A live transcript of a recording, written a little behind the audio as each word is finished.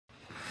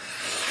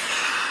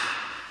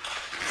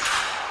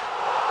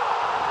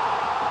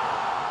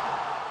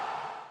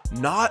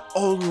Not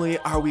only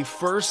are we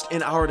first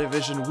in our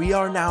division, we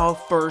are now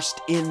first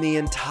in the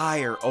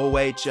entire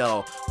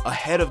OHL,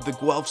 ahead of the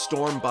Guelph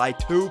Storm by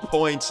 2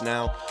 points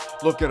now.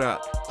 Look at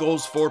that.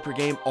 Goals for per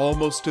game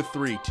almost to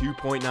 3,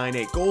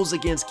 2.98. Goals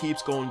against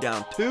keeps going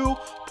down,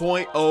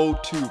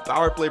 2.02.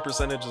 Power play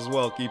percentage as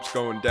well keeps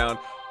going down.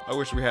 I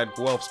wish we had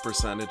Guelph's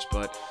percentage,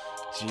 but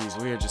geez,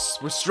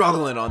 we're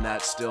struggling on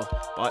that still.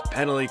 But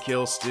penalty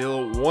kill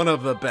still one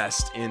of the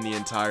best in the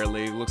entire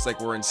league. Looks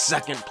like we're in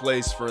second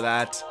place for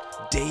that.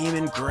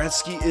 Damon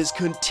Gretzky is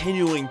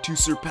continuing to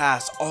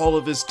surpass all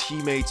of his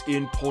teammates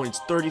in points.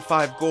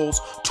 35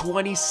 goals,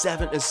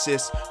 27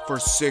 assists for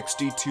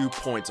 62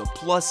 points. A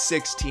plus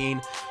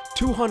 16,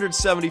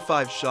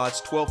 275 shots,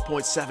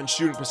 12.7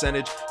 shooting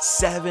percentage,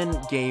 7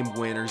 game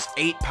winners,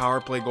 8 power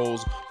play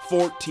goals,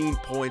 14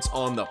 points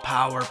on the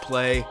power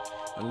play.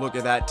 And look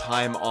at that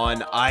time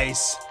on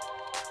ice.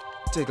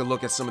 Take a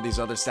look at some of these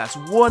other stats.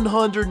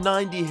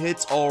 190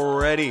 hits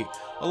already.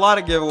 A lot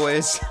of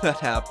giveaways. That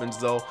happens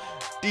though.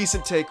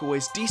 Decent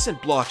takeaways,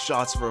 decent block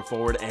shots for a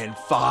forward, and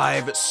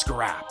 5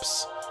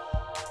 scraps.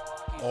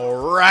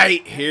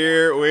 Alright,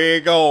 here we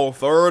go.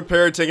 Third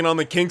pair taking on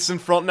the Kingston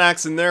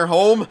Frontenacs in their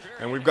home.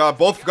 And we've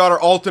both got our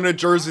alternate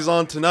jerseys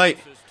on tonight.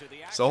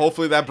 So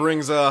hopefully that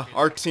brings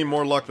our team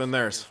more luck than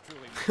theirs.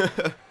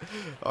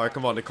 Alright,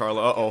 come on, DeCarlo.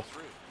 Uh-oh.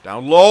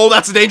 Down low.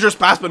 That's a dangerous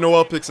pass, but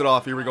Noel picks it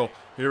off. Here we go.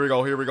 Here we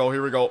go. Here we go.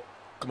 Here we go.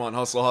 Come on,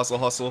 hustle, hustle,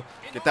 hustle.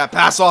 Get that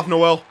pass off,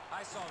 Noel.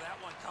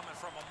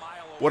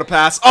 What a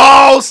pass.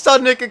 Oh,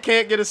 Studnicka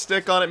can't get a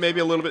stick on it. Maybe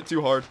a little bit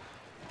too hard.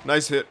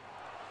 Nice hit.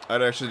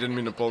 I actually didn't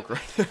mean to poke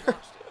right there.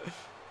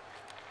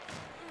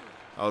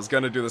 I was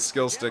going to do the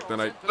skill stick,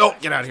 then I... Oh,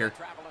 get out of here.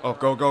 Oh,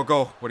 go, go,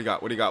 go. What do you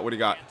got? What do you got? What do you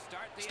got?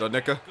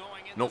 Studnicka?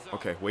 Nope.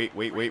 Okay, wait,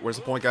 wait, wait. Where's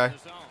the point guy?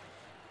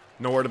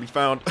 Nowhere to be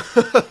found.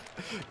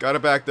 Got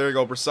it back. There you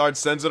go. Broussard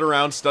sends it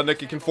around.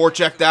 Studnicka can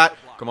forecheck that.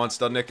 Come on,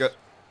 Studnicka.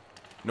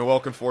 Noel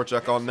can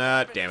forecheck on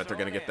that. Damn it, they're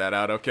going to get that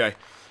out. Okay.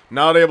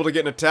 Not able to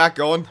get an attack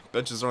going.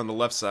 Benches are on the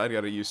left side.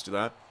 Got to get used to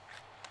that.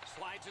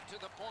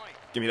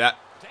 Give me that.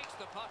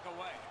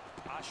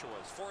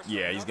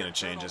 Yeah, he's going to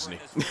change, isn't he?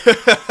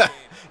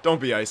 Don't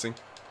be icing.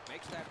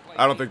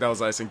 I don't think that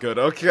was icing. Good.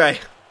 Okay.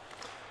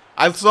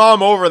 I saw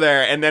him over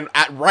there, and then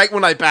right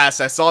when I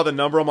passed, I saw the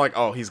number. I'm like,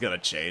 oh, he's going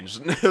to change.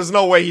 There's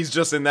no way he's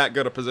just in that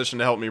good a position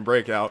to help me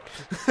break out.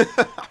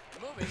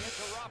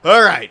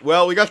 All right.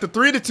 Well, we got the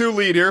 3-2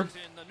 lead here.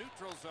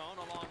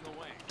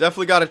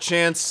 Definitely got a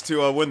chance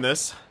to win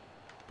this.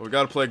 But we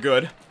got to play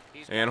good.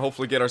 And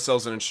hopefully get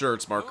ourselves an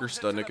insurance marker.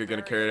 Studnicka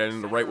going to carry that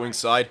into the right wing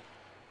side.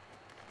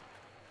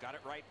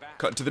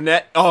 Cut to the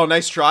net. Oh,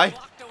 nice try.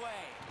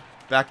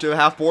 Back to the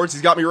half boards.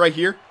 He's got me right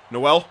here.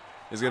 Noel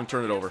is going to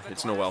turn it over.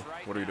 It's Noel.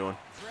 What are you doing?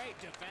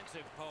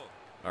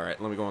 Alright,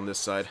 let me go on this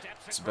side.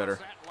 It's better.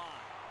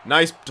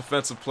 Nice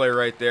defensive play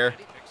right there.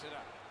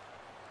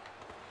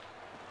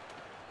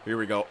 Here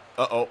we go.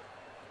 Uh-oh.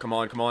 Come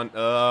on, come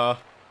on.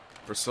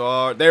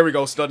 Broussard. There we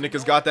go.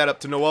 Studnicka's got that up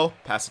to Noel.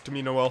 Pass it to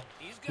me, Noel.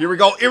 Here we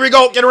go. Here we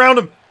go. Get around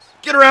him.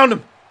 Get around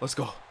him. Let's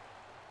go.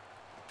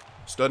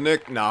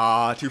 Studnick.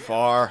 Nah, too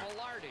far.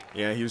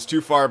 Yeah, he was too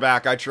far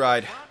back. I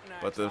tried.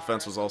 But the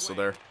defense was also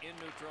there.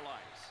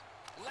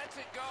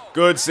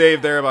 Good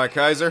save there by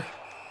Kaiser.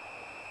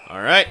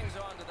 All right.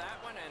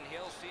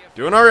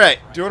 Doing all right.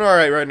 Doing all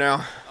right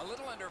now.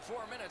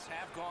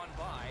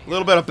 A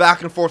little bit of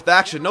back and forth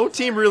action. No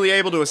team really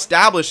able to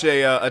establish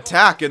a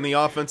attack in the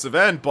offensive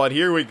end, but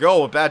here we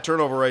go. A bad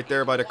turnover right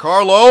there by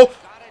DeCarlo.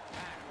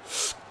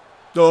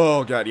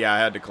 Oh, God. Yeah, I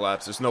had to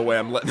collapse. There's no way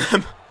I'm letting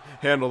them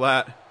handle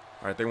that.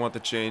 All right, they want the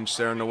change.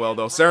 Sarah Noel,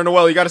 though. Sarah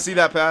Noel, you got to see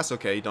that pass.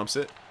 Okay, he dumps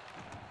it.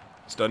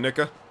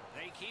 Studnicka.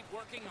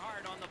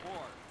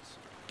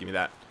 Give me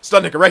that.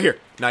 Studnicka right here.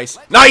 Nice.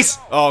 Nice!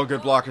 Oh,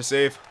 good blocker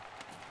save.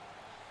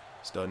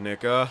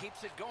 Studnicka.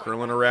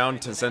 Curling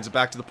around and sends it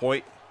back to the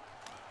point.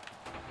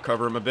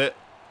 Cover him a bit.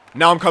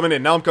 Now I'm coming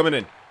in. Now I'm coming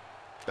in.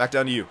 Back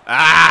down to you.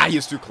 Ah, he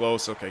was too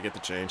close. Okay, get the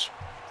change.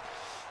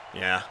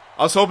 Yeah.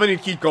 I was hoping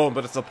he'd keep going,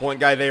 but it's a point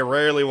guy. They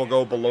rarely will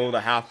go below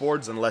the half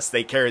boards unless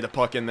they carry the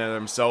puck in there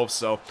themselves.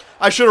 So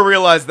I should have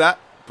realized that,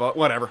 but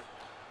whatever.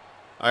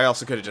 I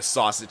also could have just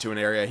sauced it to an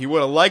area. He would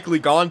have likely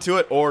gone to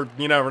it, or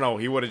you never know.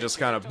 He would have just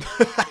kind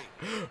of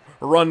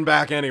run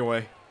back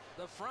anyway.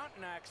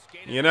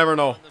 You never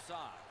know.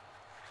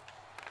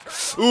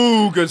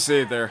 Ooh, good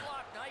save there.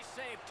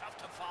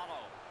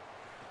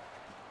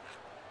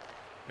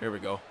 Here we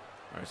go. All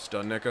right,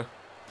 Studnicka.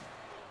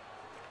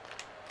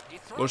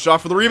 Low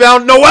shot for the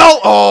rebound. Noel!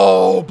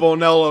 Oh,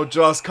 Bonello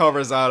just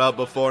covers that up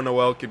before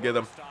Noel could get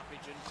him.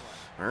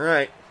 All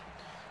right.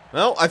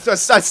 Well, I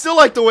still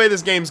like the way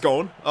this game's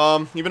going.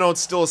 Even though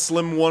it's still a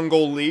slim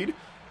 1-goal lead,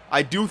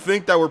 I do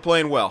think that we're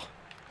playing well.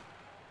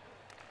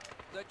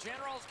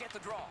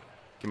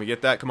 Can we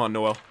get that? Come on,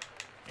 Noel.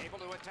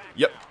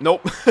 Yep.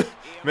 Nope.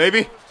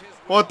 Maybe.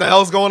 What the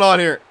hell's going on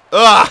here?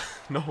 Ah!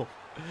 No.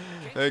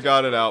 They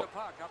got it out.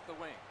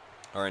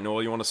 All right,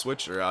 Noel, you want to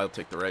switch? Or I'll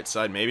take the right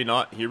side. Maybe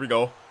not. Here we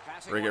go.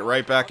 Bring it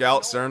right back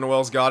out. Sarah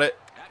Noel's got it.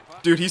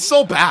 Dude, he's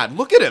so bad.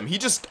 Look at him. He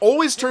just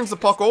always turns the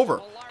puck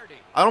over.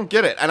 I don't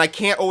get it, and I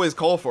can't always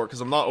call for it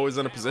because I'm not always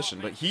in a position.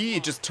 But he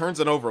just turns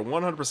it over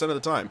 100% of the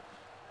time.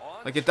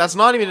 Like, that's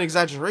not even an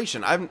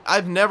exaggeration.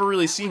 I've never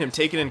really seen him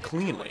take it in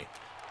cleanly,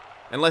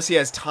 unless he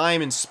has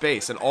time and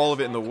space and all of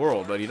it in the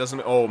world. But he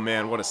doesn't. Oh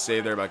man, what a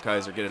save there by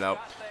Kaiser. Get it out.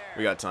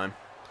 We got time.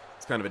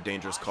 It's kind of a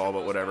dangerous call,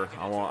 but whatever.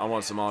 I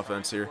want some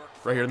offense here.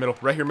 Right here in the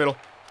middle. Right here in the middle.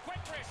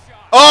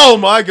 Oh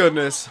my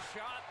goodness.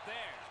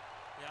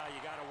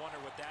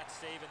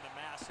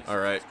 All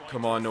right,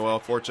 come on, Noel.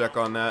 Forecheck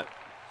on that.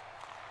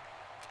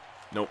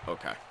 Nope.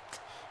 Okay.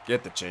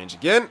 Get the change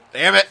again.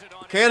 Damn it.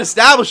 Can't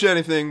establish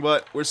anything,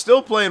 but we're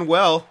still playing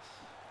well.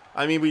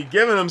 I mean, we've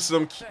given them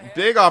some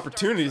big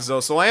opportunities,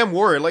 though, so I am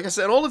worried. Like I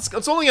said,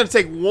 it's only going to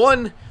take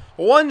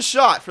one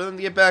shot for them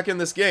to get back in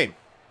this game.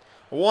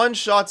 One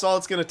shot's all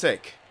it's going to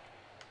take.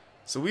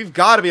 So we've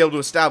got to be able to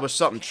establish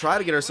something. Try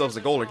to get ourselves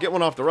a goal or get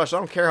one off the rush. I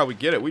don't care how we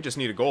get it. We just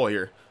need a goal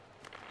here.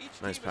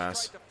 Nice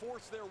pass.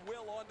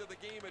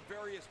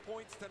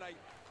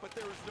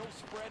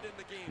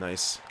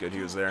 Nice. Good,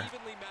 he was there.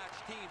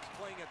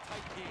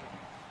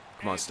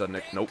 Come on,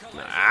 Studnick. Nope.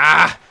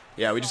 Ah!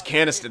 Yeah, we just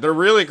can't. They're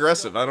really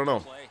aggressive. I don't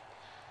know.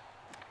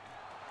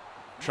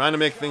 Trying to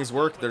make things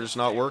work. They're just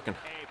not working.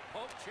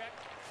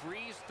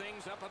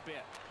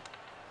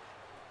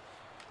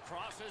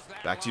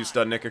 Back to you,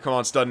 Studnicka. Come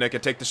on,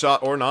 Studnicka. Take the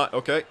shot or not.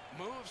 Okay.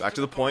 Back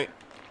to the point.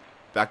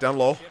 Back down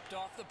low.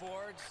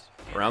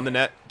 Around the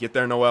net. Get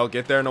there, Noel.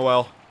 Get there,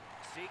 Noel.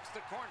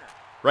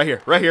 Right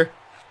here. Right here.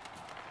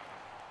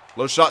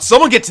 Low shot.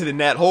 Someone get to the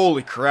net.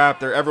 Holy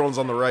crap. Everyone's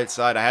on the right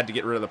side. I had to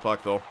get rid of the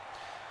puck, though.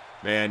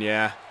 Man,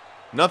 yeah.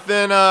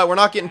 Nothing. We're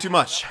not getting too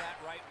much.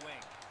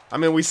 I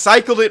mean, we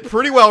cycled it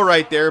pretty well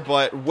right there,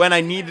 but when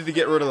I needed to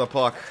get rid of the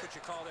puck,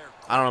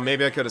 I don't know.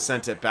 Maybe I could have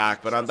sent it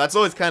back, but that's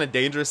always kind of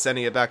dangerous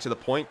sending it back to the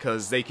point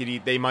because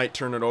they might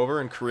turn it over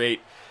and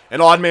create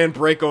an odd man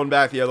break going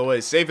back the other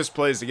way. Safest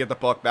play is to get the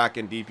puck back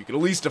in deep. You could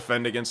at least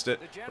defend against it.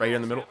 Right here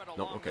in the middle.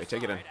 Nope. Okay,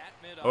 take it in.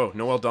 Oh,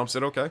 Noel dumps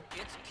it. Okay.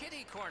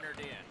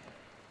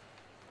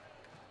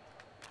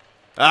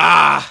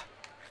 Ah!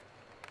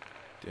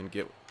 Didn't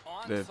get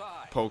the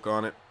poke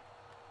on it.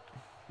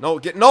 No,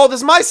 no,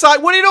 this is my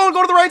side. What are you doing?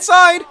 Go to the right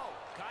side.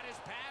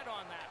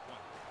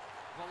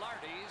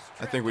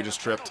 I think we just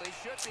tripped.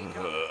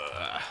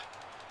 Ugh.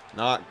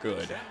 Not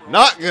good.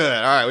 Not good.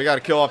 All right, we got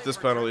to kill off this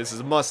penalty. This is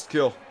a must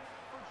kill.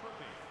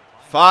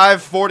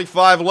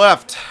 5:45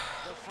 left.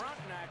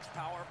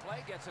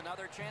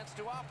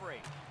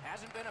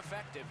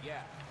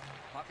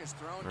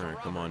 All right,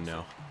 come on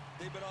now.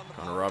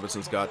 Connor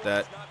Robinson's got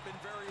that.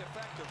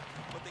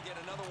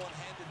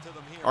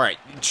 All right,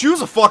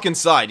 choose a fucking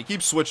side. You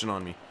keep switching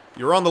on me.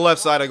 You're on the left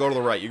side, I go to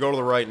the right. You go to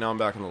the right, now I'm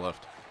back on the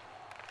left.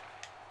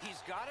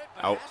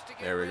 Out.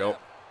 There we go.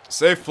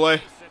 Safe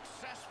play.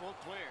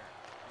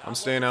 I'm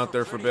staying out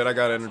there for a bit. I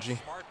got energy.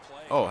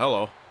 Oh,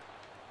 hello.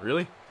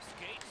 Really?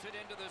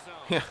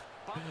 Yeah.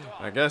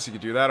 I guess you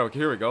could do that. Okay,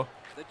 here we go.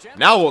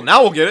 Now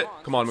we'll get it.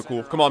 Come on,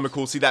 McCool. Come on,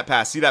 McCool. See that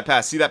pass. See that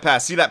pass. See that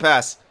pass. See that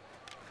pass.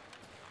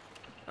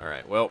 All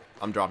right. Well,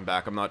 I'm dropping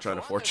back. I'm not trying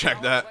to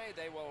forecheck that.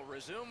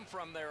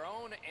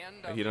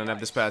 He doesn't have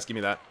this pass. Give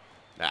me that.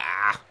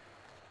 Ah.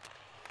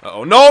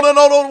 Uh-oh. No, no,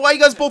 no, no. Why are you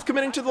guys both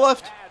committing to the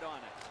left?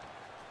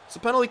 It's a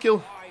penalty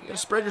kill. You gotta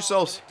spread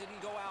yourselves.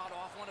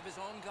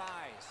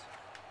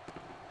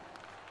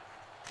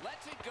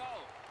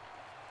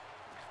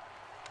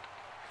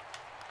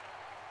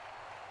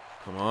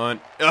 Come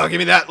on. Oh, give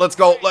me that. Let's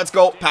go. Let's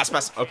go. Pass,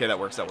 pass. Okay, that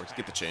works. That works.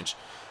 Get the change.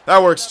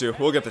 That works, too.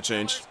 We'll get the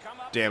change.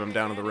 Damn, I'm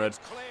down to the red.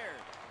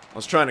 I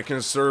was trying to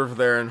conserve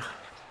there, and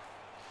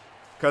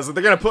because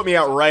they're going to put me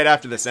out right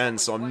after this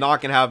ends, so I'm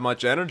not going to have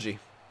much energy.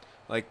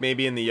 Like,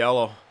 maybe in the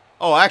yellow.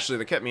 Oh, actually,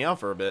 they kept me out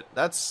for a bit.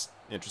 That's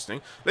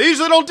interesting. They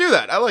usually don't do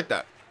that. I like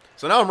that.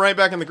 So now I'm right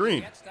back in the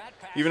green.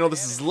 Even though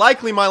this is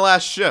likely my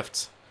last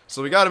shift.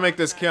 So we got to make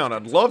this count.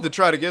 I'd love to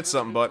try to get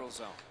something,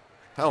 but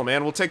hell,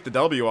 man, we'll take the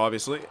W,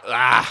 obviously.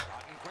 Ah!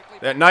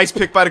 That nice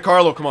pick by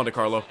DeCarlo. Come on,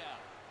 DeCarlo.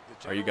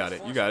 Oh, you got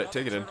it. You got it.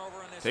 Take it in.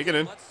 Take it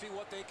in.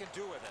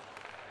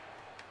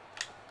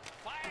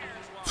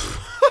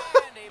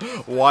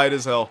 Wide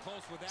as hell.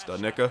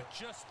 Studnicka.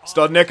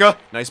 Studnicka.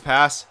 Nice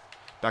pass.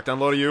 Back down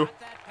low to you.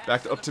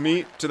 Back up to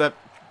me. To that.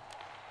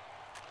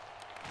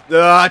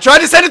 I tried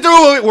to send it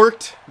through. It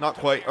worked. Not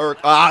quite. Or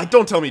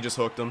don't tell me he just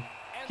hooked him.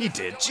 He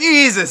did.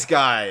 Jesus,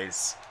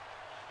 guys.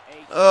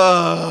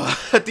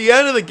 At the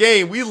end of the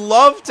game, we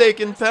love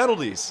taking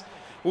penalties.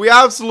 We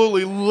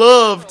absolutely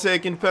love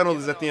taking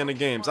penalties at the end of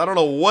games. I don't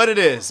know what it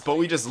is, but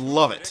we just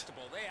love it.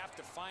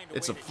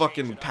 It's a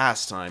fucking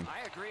pastime.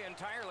 I agree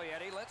entirely,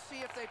 Eddie. Let's see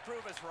if they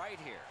prove us right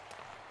here.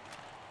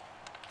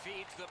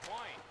 Feeds the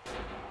point.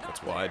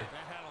 That's wide.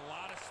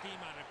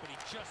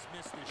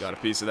 Got a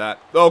piece of that.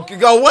 Oh,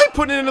 go away,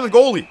 putting it into the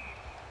goalie.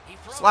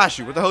 Slash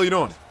you. What the hell are you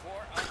doing?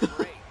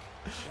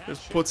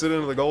 Just puts it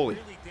into the goalie.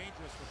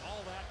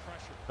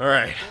 All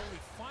right.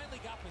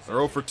 They're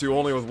 0 for 2,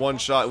 only with one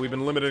shot. We've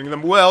been limiting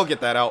them well.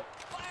 Get that out.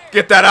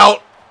 Get that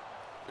out.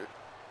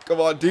 Come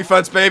on,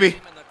 defense, baby.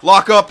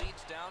 Lock up.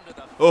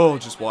 Oh,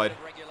 just wide.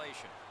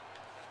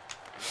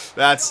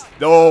 That should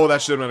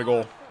have been a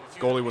goal.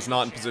 Goalie was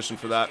not in position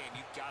for that.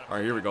 All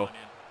right, here we go.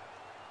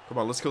 Come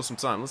on, let's kill some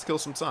time. Let's kill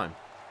some time.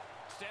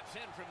 Steps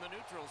in from the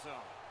neutral zone.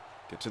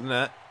 Get to the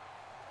net.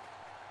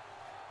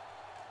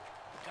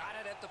 Got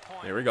it at the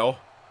point. There we go.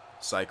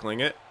 Cycling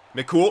it.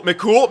 McCool.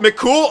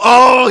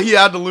 Oh, he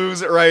had to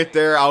lose it right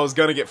there. I was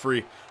going to get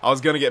free. I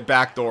was going to get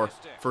backdoor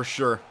for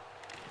sure.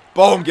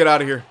 Boom, get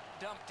out of here.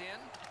 Dumped in.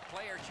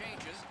 Player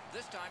changes.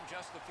 This time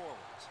just the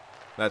forwards.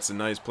 That's a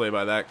nice play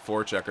by that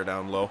forechecker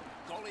down low.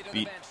 Goalie to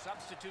Beat the bench.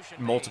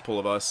 Substitution multiple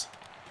of us.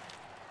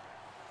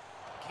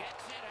 made.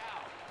 Kicks it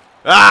out.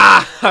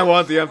 Ah! I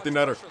want the empty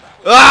netter.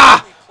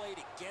 Ah!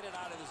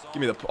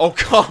 Give me the... Oh,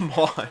 come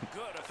on.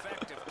 Good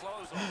effective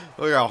close on.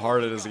 Look how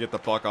hard it is to get the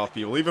puck off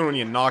people, even when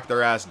you knock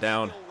their ass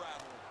down.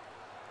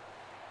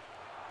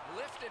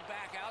 Lifted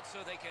back out so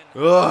they can.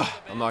 Ugh,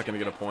 I'm not going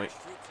to get a point.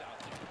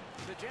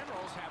 The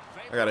Generals have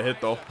I got a hit,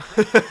 though. power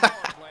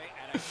play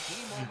at a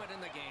key moment in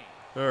the game.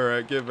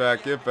 Alright, get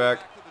back, get back.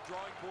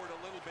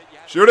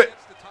 Shoot it!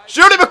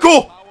 Shoot it,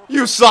 McCool!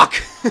 You suck!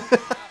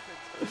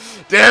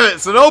 Damn it,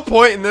 so no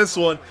point in this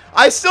one.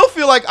 I still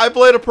feel like I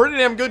played a pretty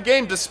damn good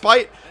game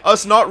despite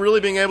us not really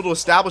being able to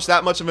establish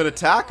that much of an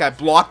attack. I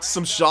blocked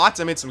some shots,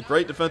 I made some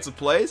great defensive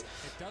plays.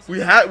 We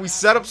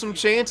set up some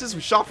chances,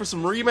 we shot for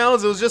some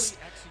rebounds. It was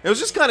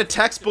just kind of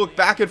textbook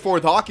back and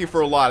forth hockey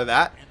for a lot of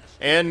that.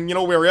 And, you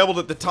know, we were able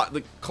to,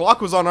 the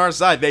clock was on our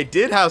side. They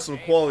did have some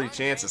quality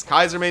chances.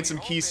 Kaiser made some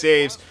key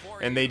saves,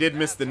 and they did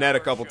miss the net a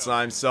couple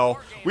times. So,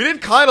 we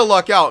did kind of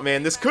luck out,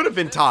 man. This could have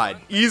been tied.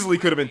 Easily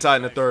could have been tied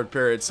in the third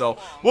period. So,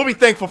 we'll be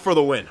thankful for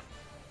the win.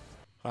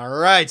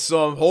 Alright,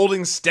 so I'm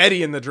holding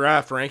steady in the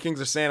draft rankings.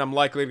 They're saying I'm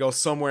likely to go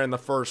somewhere in the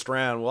first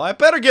round. Well, I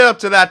better get up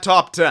to that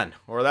top 10,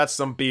 or that's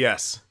some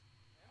BS.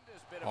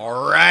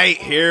 Alright,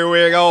 here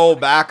we go.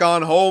 Back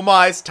on home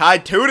ice.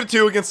 Tied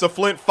 2-2 against the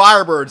Flint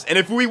Firebirds. And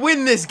if we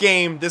win this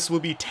game, this will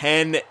be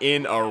 10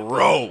 in a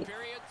row.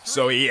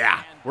 So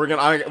yeah, we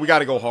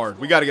gotta go hard.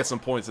 We gotta get some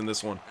points in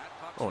this one.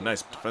 Oh,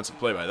 nice defensive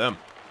play by them.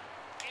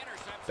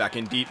 Back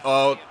in deep.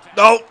 Oh,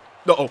 no.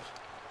 No.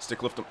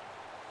 Stick lift him.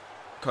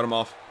 Cut him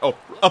off. Oh,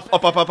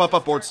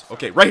 up, boards.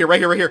 Okay, right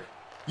here.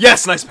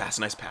 Yes, nice pass.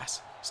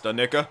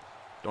 Studnicka.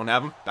 Don't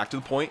have him. Back to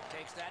the point.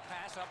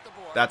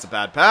 That's a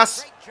bad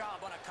pass.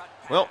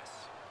 Well,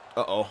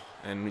 uh-oh.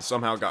 And we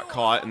somehow got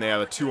caught, and they have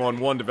a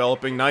 2-on-1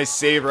 developing. Nice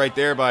save right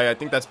there by, I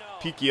think that's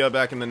Pekia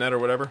back in the net or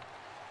whatever.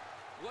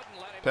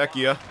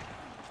 Pekia.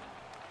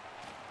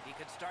 He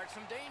could start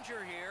some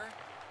danger here.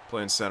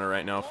 Playing center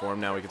right now for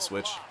him. Now we can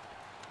switch.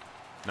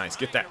 Nice,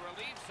 get that.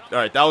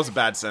 Alright, that was a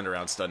bad send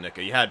around,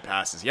 Studnicka. You had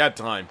passes. You had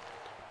time.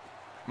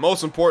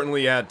 Most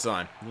importantly, you had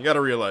time. You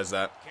gotta realize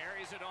that.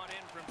 Carries it on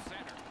in from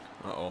center.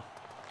 Uh-oh.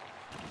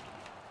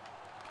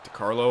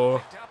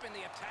 DeCarlo. Picked up in the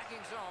attacking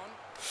zone.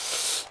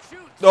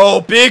 Shoots. Oh,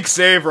 big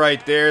save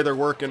right there. They're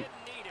working.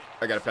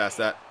 I gotta pass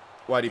that.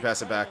 Why did he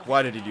pass it back?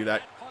 Why did he do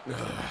that?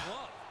 Ugh.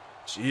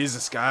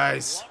 Jesus,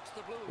 guys.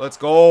 Let's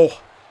go.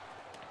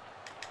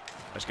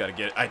 I just gotta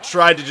get it. I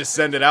tried to just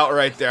send it out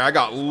right there. I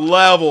got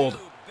leveled.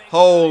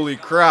 Holy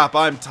crap.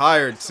 I'm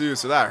tired, too,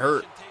 so that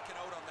hurt.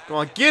 Come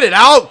on, get it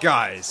out,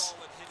 guys.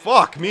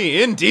 Fuck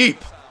me. In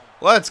deep.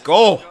 Let's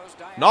go.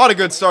 Not a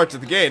good start to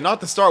the game.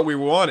 Not the start we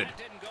wanted.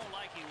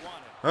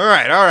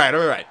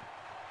 Alright.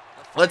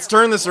 Let's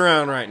turn this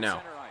around right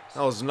now.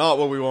 That was not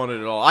what we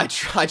wanted at all. I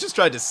just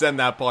tried to send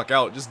that puck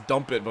out. Just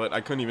dump it, but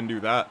I couldn't even do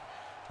that.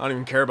 I don't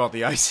even care about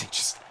the icing.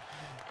 Just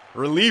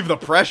relieve the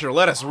pressure.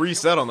 Let us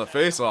reset on the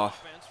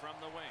face-off.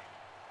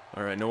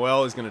 Alright,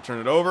 Noel is going to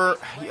turn it over.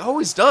 He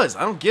always does.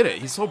 I don't get it.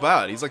 He's so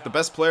bad. He's like the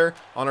best player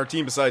on our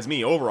team besides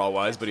me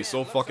overall-wise, but he's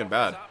so fucking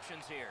bad.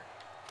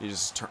 He's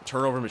just a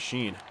turnover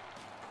machine.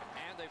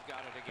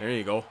 There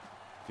you go.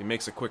 If he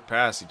makes a quick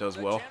pass, he does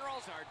well.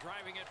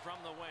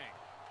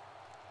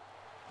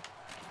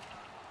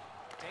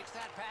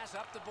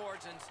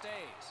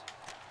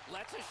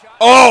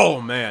 Oh,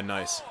 man,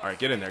 nice. Alright,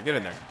 get in there.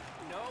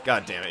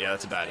 God damn it. Yeah,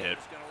 that's a bad hit.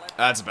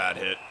 That's a bad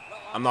hit.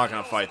 I'm not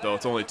going to fight, though.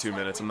 It's only 2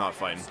 minutes. I'm not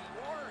fighting.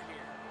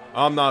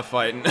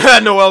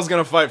 Noel's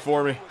going to fight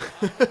for me.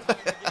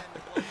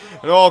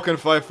 Noel can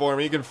fight for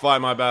me. He can fight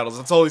my battles.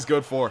 That's all he's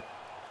good for.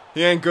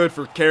 He ain't good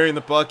for carrying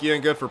the puck. He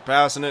ain't good for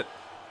passing it.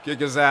 Kick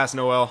his ass,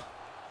 Noel.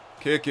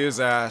 Kick his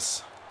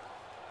ass.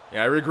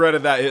 Yeah, I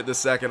regretted that hit the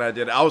second I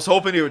did it. I was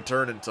hoping he would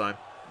turn in time.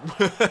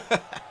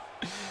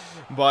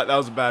 But that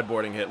was a bad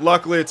boarding hit.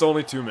 Luckily, it's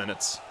only 2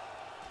 minutes.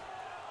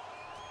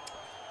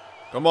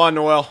 Come on,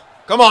 Noel.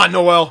 Come on,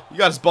 Noel. You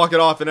got his bucket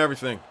off and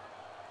everything.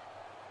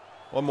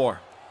 One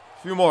more.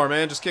 A few more,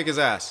 man. Just kick his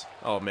ass.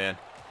 Oh, man.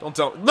 Don't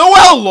tell me.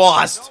 Noel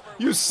lost!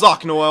 You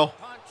suck, Noel.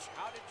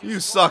 You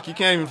suck. You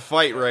can't even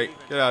fight right.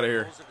 Get out of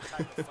here.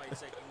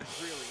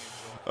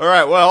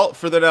 Alright, well,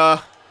 for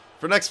the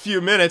next few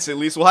minutes, at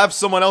least, we'll have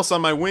someone else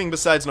on my wing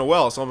besides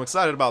Noel, so I'm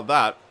excited about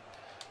that.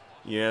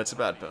 Yeah, it's a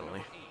bad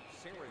penalty.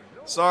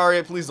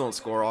 Sorry, please don't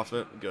score off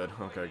it. Good.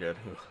 Okay, good.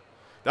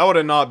 That would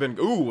have not been...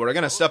 Ooh, we're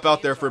going to step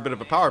out there for a bit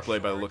of a power play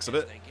by the looks of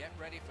it.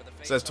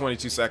 It says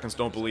 22 seconds.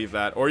 Don't believe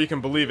that. Or you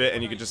can believe it,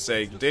 and you can just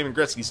say, Damon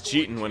Gretzky's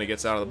cheating when he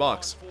gets out of the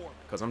box.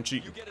 Because I'm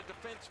cheating.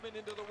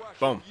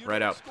 Boom,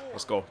 right out.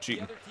 Let's go.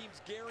 Cheating.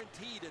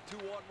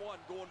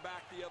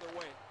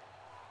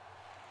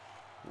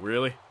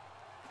 Really?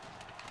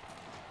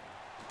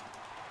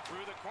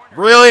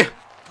 Really?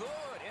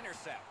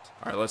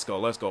 All right, let's go.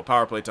 Let's go.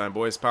 Power play time,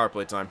 boys. Power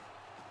play time.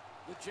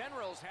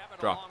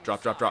 Drop,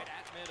 drop, drop, drop.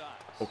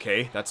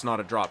 Okay, that's not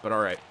a drop, but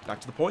all right.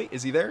 Back to the point.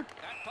 Is he there?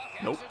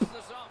 Nope.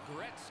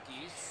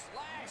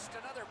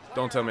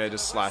 Don't tell me I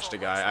just slashed a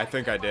guy. I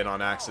think I did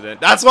on accident.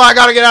 That's why I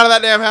gotta get out of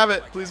that damn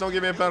habit. Please don't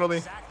give me a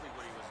penalty.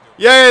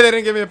 Yay, they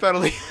didn't give me a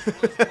penalty.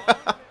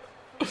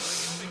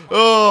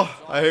 Oh,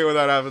 I hate when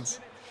that happens.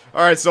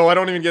 All right, so I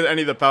don't even get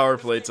any of the power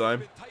play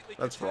time.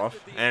 That's rough.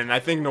 And I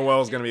think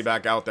Noel's going to be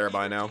back out there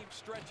by now.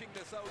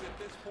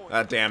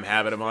 That damn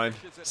habit of mine.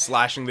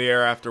 Slashing the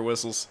air after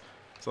whistles.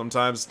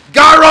 Sometimes.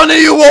 Guy run to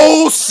you!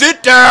 Oh,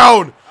 sit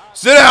down!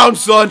 Sit down,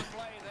 son!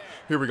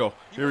 Here we go.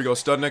 Here we go.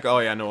 Studnick. Oh,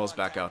 yeah, Noel's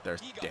back out there.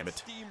 Damn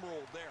it.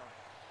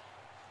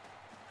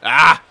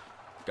 Ah!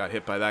 Got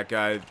hit by that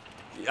guy.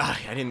 I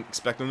didn't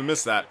expect him to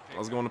miss that. I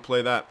was going to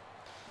play that.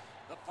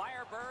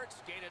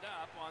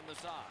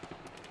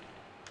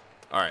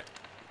 Alright.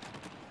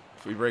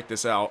 If we break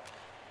this out.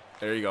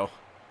 There you go.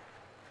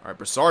 Alright,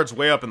 Brassard's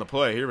way up in the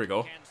play. Here we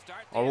go.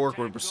 I'll work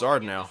with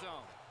Brassard now.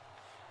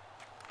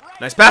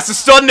 Nice pass to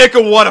Studnick.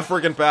 What a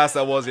freaking pass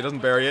that was. He doesn't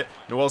bury it.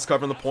 Noel's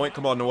covering the point.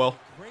 Come on, Noel.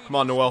 Come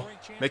on, Noel.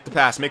 Make the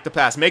pass. Make the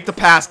pass. Make the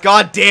pass.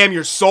 God damn,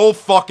 you're so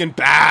fucking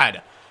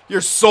bad.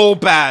 You're so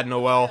bad,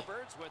 Noel.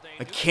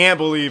 I can't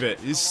believe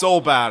it. He's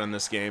so bad in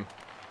this game.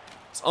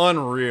 It's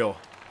unreal.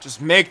 Just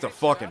make the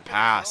fucking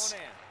pass.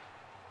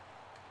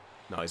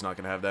 No, he's not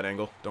going to have that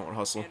angle. Don't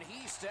hustle.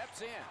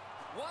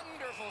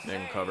 They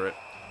can cover it.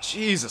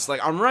 Jesus,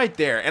 like, I'm right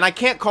there, and I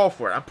can't call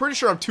for it. I'm pretty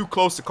sure I'm too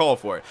close to call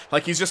for it.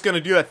 Like, he's just going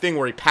to do that thing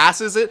where he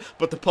passes it,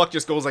 but the puck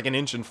just goes like an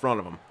inch in front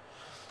of him.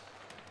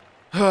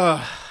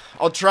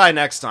 I'll try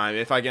next time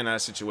if I get in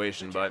that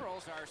situation, but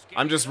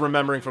I'm just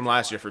remembering from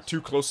last year, if you're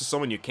too close to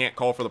someone, you can't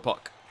call for the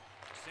puck.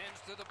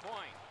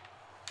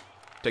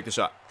 Take the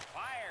shot.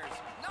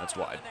 That's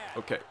wide.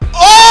 Okay.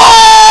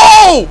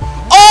 Oh!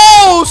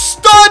 Oh,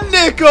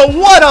 Studnicka!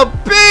 What a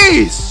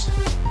beast!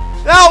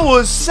 That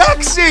was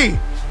sexy!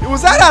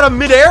 Was that out of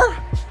midair?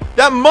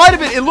 That might have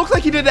been. It looked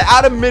like he did it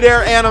out of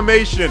midair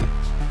animation.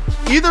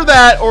 Either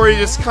that or he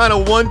just kind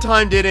of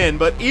one-timed it in.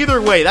 But either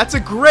way, that's a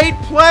great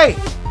play.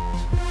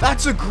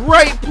 That's a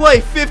great play.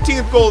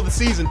 15th goal of the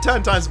season.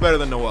 10 times better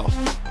than Noel.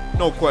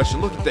 No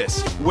question. Look at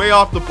this. Way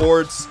off the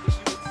boards.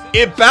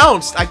 It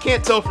bounced. I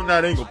can't tell from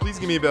that angle. Please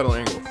give me a better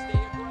angle.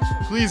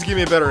 Please give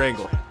me a better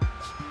angle.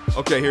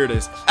 Okay, here it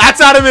is. That's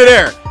out of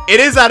midair. It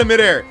is out of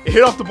midair. It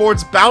hit off the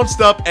boards, bounced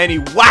up, and he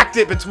whacked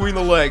it between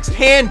the legs.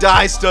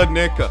 Hand-eye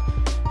Studnicka.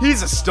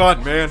 He's a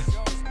stud, man.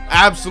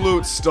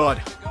 Absolute stud.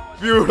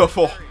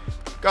 Beautiful.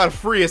 Got a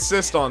free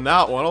assist on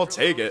that one. I'll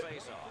take it.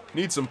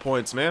 Need some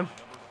points, man.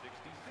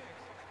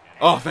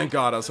 Oh, thank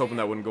God. I was hoping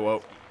that wouldn't go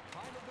out.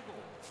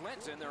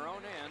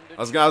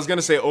 I was going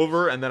to say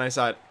over, and then I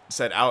said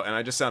out, and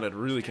I just sounded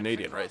really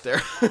Canadian right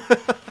there.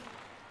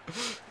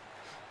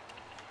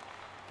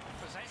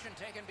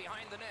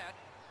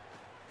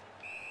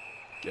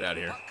 Get out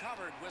of here.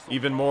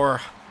 Even more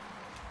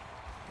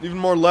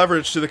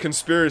leverage to the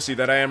conspiracy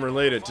that I am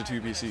related to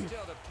 2BC.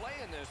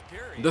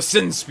 The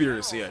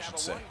Cinspiracy, I should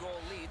say.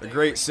 The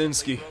great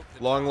Cinski,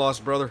 long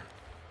lost brother.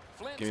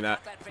 Give me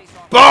that.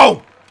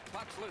 Boom!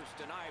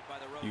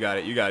 You got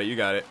it, you got it, you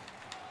got it.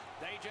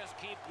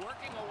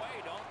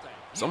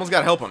 Someone's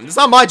got to help him. It's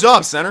not my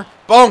job, center.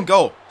 Boom,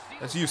 go.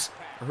 That's you.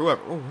 Or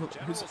whoever. Oh,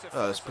 who's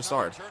it's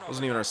Brassard.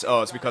 Wasn't even our.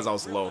 Oh, it's because I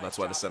was low. That's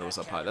why the center was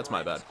up high. That's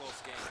my bad.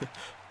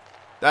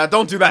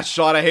 Don't do that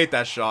shot. I hate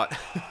that shot.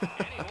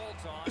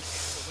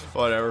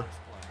 Whatever.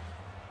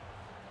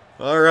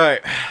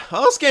 Alright.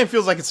 Well, this game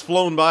feels like it's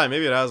flown by.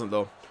 Maybe it hasn't,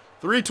 though.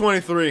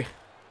 3:23.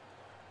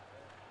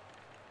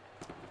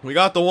 We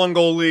got the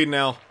 1-goal lead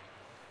now.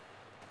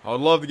 I would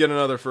love to get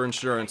another for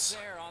insurance.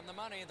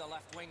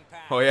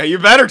 Oh, yeah, you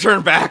better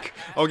turn back.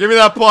 Oh, give me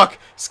that puck.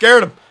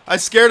 Scared him. I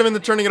scared him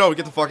into turning it over.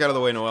 Get the fuck out of the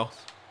way, Noel.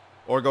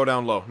 Or go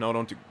down low. No,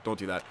 don't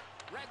do that.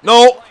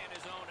 No!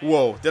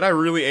 Whoa, did I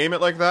really aim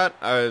it like that?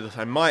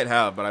 I might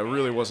have, but I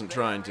really wasn't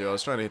trying to. I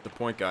was trying to hit the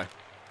point guy.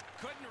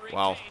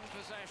 Wow.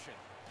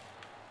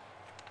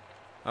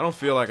 I don't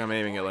feel like I'm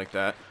aiming it like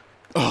that.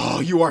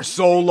 Oh, you are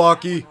so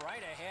lucky.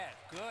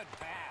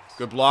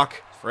 Good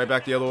block. Right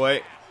back the other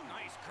way.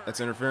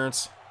 That's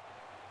interference.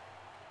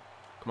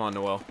 Come on,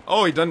 Noel.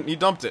 Oh, he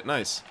dumped it.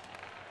 Nice.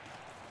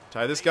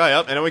 Tie this guy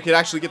up, and then we could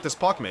actually get this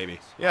puck, maybe.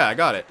 Yeah, I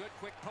got it.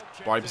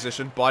 Body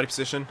position. Body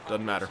position.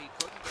 Doesn't matter.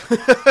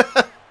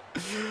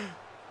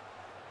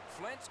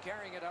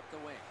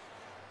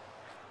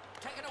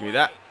 Give me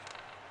that.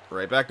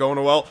 Right back going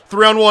to well.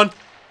 3-on-1.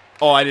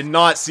 Oh, I did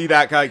not see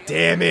that guy.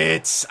 Damn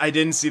it. I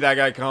didn't see that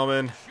guy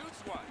coming.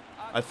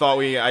 I thought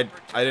I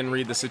didn't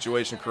read the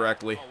situation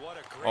correctly.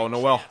 Oh,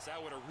 Noel.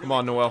 Come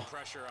on, Noel.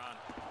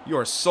 You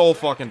are so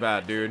fucking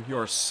bad, dude. You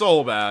are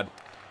so bad.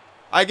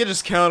 I could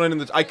just count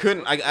on I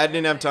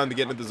didn't have time to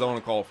get into the zone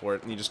and call for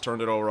it, and he just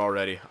turned it over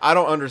already. I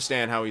don't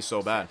understand how he's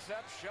so bad.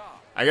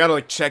 I gotta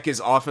like check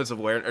his offensive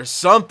awareness or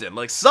something.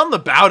 Like something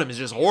about him is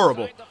just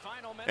horrible.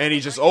 And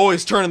he's just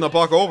always turning the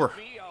puck over.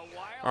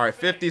 Alright,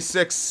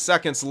 56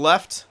 seconds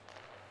left.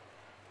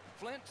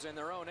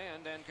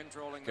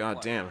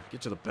 God damn,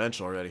 get to the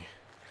bench already.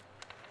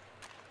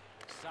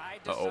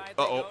 Uh-oh,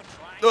 uh-oh.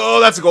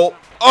 Oh, that's a goal.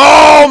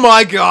 Oh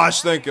my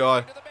gosh, thank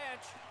God.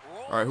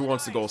 Alright, who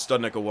wants the goal?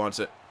 Studnicka wants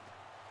it.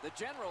 Wow,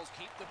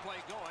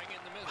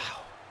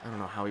 I don't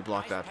know how he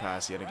blocked that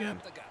pass yet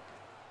again.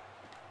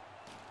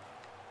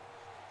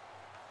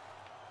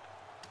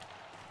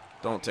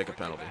 Don't take a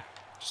penalty.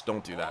 Just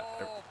don't do that.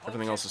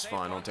 Everything else is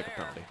fine. Don't take a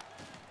penalty.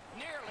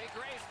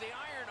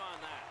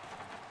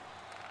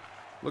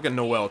 Look at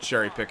Noel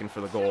cherry picking for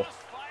the goal.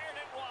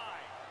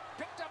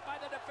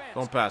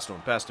 Don't pass to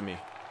him. Pass to me.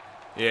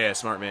 Yeah,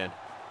 smart man.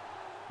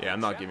 Yeah,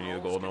 I'm not giving you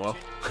the goal, Noel.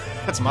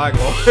 That's my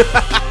goal.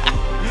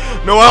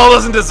 Noel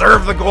doesn't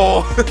deserve the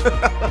goal.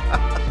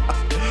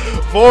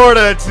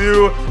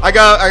 4-2. I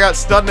got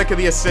Studnicka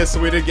the assist, so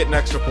we did get an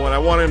extra point. I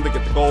wanted him to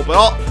get the goal, but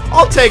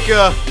I'll take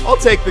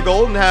the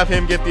goal and have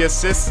him get the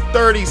assist.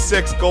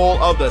 36th goal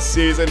of the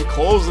season,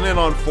 closing in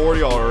on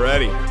 40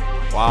 already.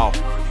 Wow,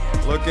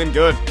 looking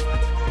good.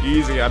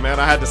 Easy, man.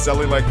 I had to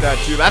sell him like that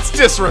too. That's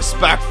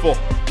disrespectful.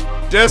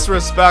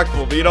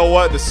 Disrespectful. But you know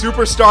what? The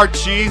superstar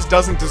cheese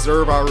doesn't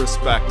deserve our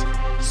respect.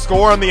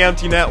 Score on the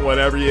empty net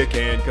whenever you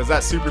can, because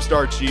that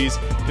superstar cheese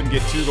can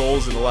get 2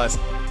 goals in less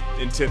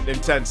in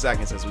 10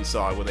 seconds, as we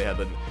saw when they had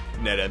the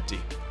net empty.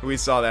 We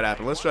saw that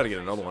happen. Let's try to get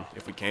another one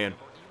if we can.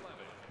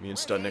 Me and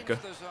Studnicka.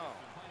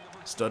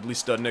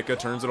 Studnicka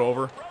turns it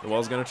over.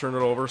 Noel's gonna turn it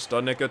over.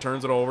 Studnicka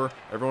turns it over.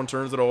 Everyone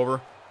turns it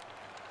over.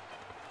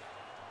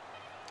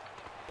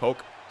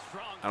 Poke.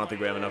 I don't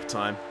think we have enough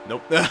time.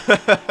 Nope.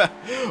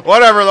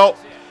 Whatever, though.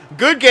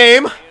 Good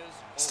game.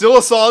 Still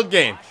a solid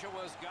game.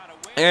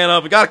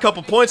 And we got a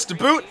couple points to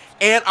boot.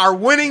 And our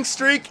winning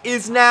streak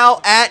is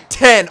now at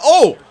 10.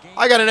 Oh,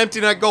 I got an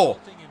empty net goal.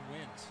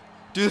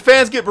 Do the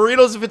fans get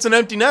burritos if it's an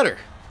empty netter?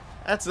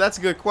 That's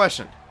a good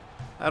question.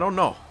 I don't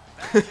know.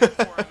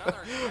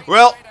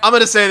 Well, I'm going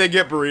to say they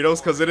get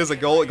burritos because it is a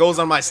goal. It goes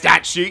on my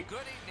stat sheet.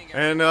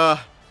 And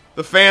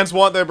the fans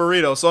want their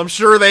burritos, so I'm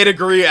sure they'd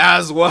agree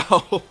as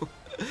well.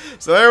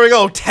 So there we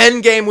go.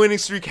 10-game winning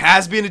streak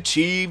has been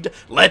achieved.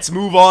 Let's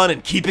move on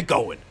and keep it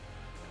going.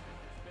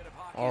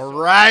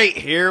 Alright,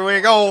 here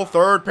we go.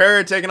 Third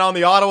period taking on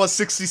the Ottawa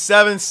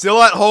 67,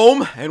 still at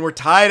home, and we're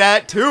tied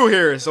at 2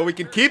 here, so we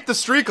can keep the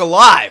streak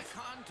alive.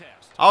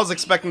 I was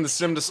expecting the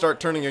sim to start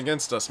turning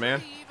against us,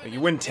 man. Like,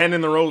 you win 10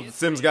 in the row, the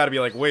sim's got to be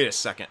like, wait a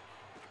second.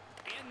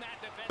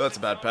 That's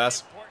a bad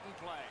pass.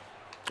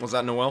 Was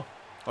that Noel?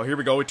 Oh, here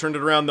we go. We turned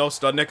it around, though.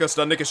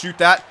 Studnicka, shoot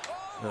that.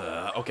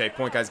 Okay,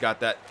 point guy's got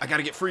that. I got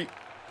to get free.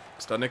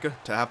 Studnicka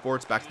to half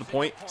boards, back to the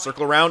point.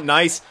 Circle around,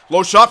 nice.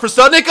 Low shot for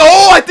Studnicka.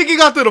 Oh, I think he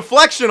got the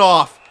deflection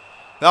off.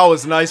 That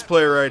was a nice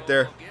play right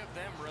there.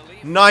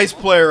 Nice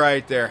play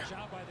right there.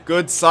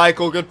 Good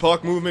cycle, good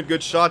puck movement,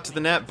 good shot to the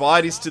net.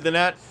 Bodies to the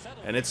net.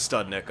 And it's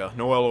Studnicka.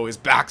 Noel always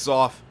backs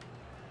off.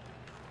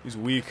 He's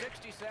weak.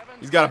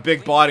 He's got a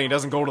big body. He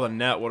doesn't go to the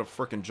net. What a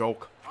freaking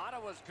joke.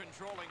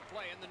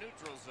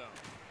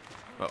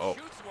 Uh-oh.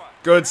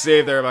 Good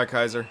save there by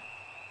Kaiser.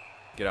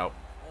 Get out.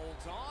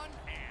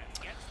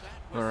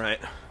 Alright.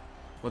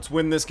 Let's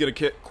win this, get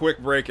a quick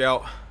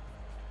breakout.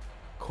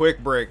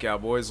 Quick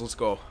breakout, boys. Let's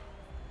go.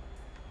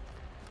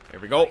 Here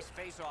we go.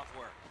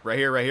 Right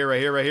here, right here, right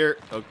here, right here.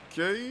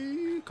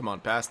 Okay. Come on,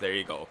 pass. There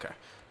you go. Okay.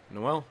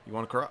 Noel, you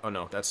want to cross? Oh,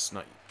 no. That's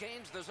not you.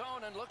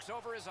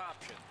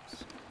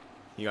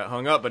 He got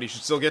hung up, but he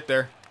should still get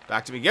there.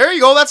 Back to me. There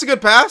you go. That's a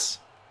good pass.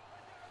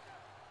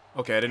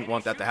 Okay, I didn't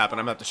want that to happen.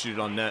 I'm going to have to shoot it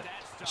on net.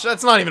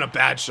 That's not even a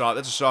bad shot.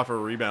 That's a shot for a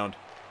rebound.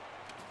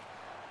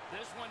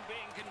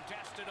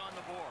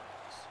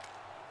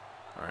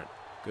 Alright,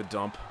 good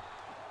dump.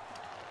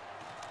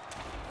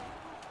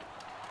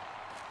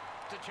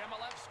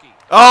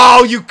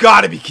 Oh, you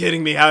gotta be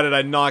kidding me. How did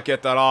I not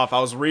get that off? I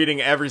was reading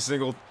every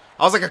single...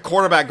 I was like a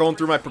quarterback going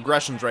through my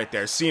progressions right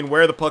there. Seeing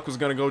where the puck was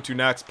going to go to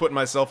next. Putting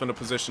myself in a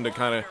position to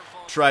kind of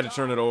try to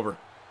turn it over.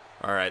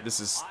 Alright,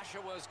 this is...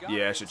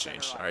 Yeah, I should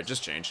change. Alright,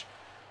 just change.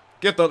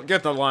 Get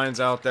the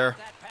lines out there.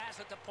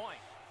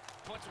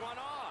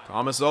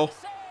 Thomas, though.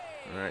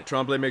 Alright,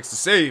 Tremblay makes the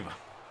save.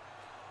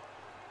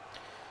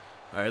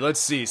 Alright,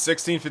 let's see.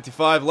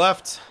 16:55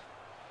 left.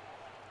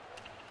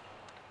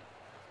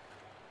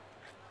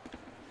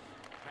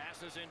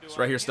 It's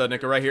right here,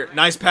 Studnicka, right here.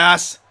 Nice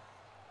pass.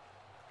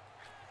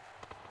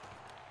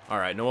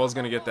 Alright, Noel's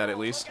going to get that at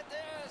least.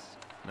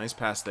 Nice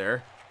pass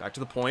there. Back to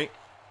the point.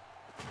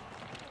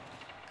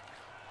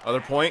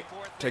 Other point.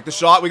 Take the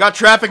shot. We got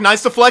traffic.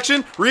 Nice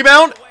deflection.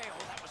 Rebound.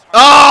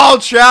 Oh,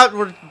 chat.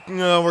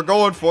 We're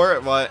going for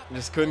it, but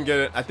just couldn't get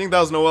it. I think that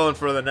was Noel in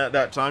front of the net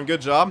that time.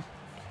 Good job.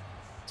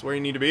 That's where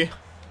you need to be.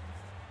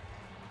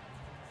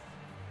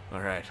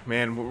 Alright,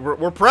 man.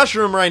 We're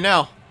pressuring him right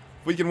now.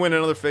 If we can win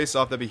another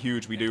face-off, that'd be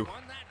huge. We do.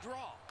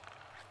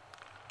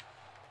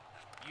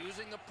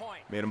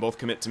 Made them both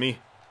commit to me.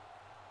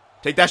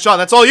 Take that shot.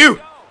 That's all you.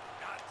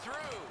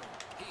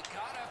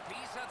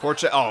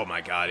 Oh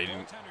my God,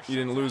 he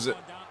didn't lose it.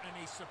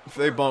 If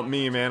they bump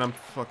me, man, I'm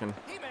fucking...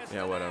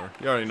 Yeah, whatever.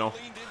 You already know.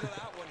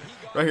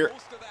 Right here.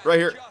 Right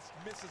here.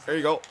 There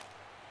you go.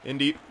 In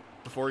deep.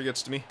 Before he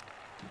gets to me.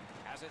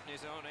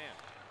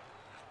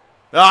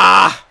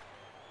 Ah!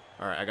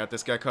 Alright, I got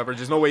this guy covered.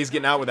 There's no way he's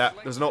getting out with that.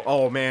 There's no...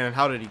 Oh, man.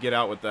 How did he get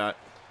out with that?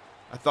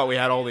 I thought we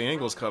had all the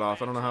angles cut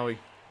off. I don't know how he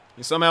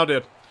somehow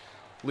did.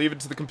 Leave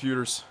it to the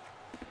computers.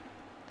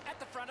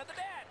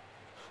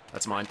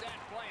 That's mine.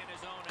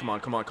 Come on,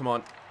 come on, come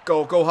on.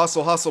 Go, go,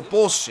 hustle, hustle.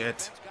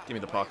 Bullshit. Give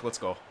me the puck. Let's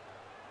go.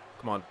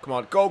 Come on, come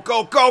on. Go,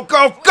 go, go,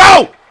 go,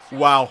 go!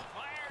 Wow.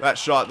 That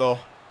shot, though.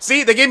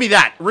 See, they gave me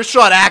that. Wrist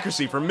shot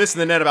accuracy for missing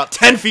the net about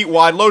 10 feet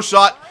wide. Low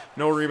shot.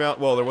 No rebound.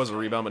 Well, there was a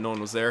rebound, but no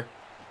one was there.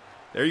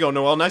 There you go,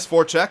 Noel. Nice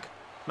forecheck.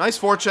 Nice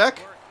forecheck.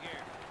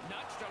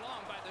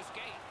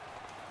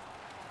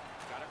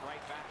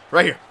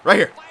 Right here. Right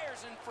here.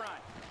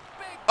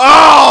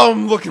 Oh,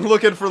 I'm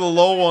looking for the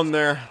low one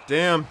there.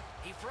 Damn.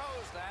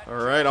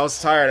 Alright, I was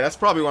tired. That's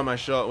probably why my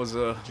shot was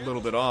a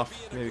little bit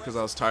off. Maybe because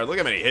I was tired. Look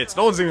how many hits.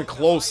 No one's even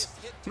close.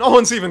 No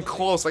one's even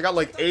close. I got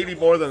like 80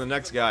 more than the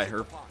next guy.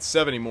 Or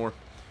 70 more.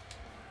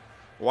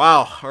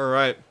 Wow.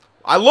 Alright.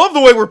 I love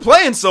the way we're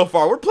playing so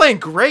far. We're playing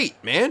great,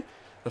 man.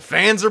 The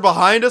fans are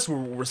behind us.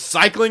 We're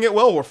cycling it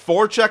well. We're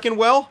forechecking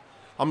well.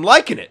 I'm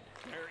liking it.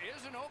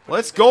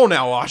 Let's go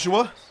now,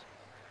 Oshawa.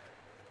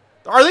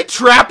 Are they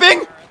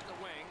trapping?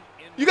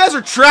 You guys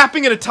are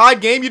trapping in a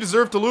tied game. You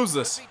deserve to lose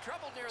this.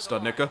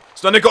 Studnicka.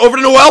 Studnicka over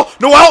to Noel.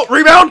 Noel,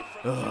 rebound.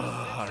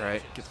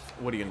 Alright.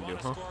 What are you going to do,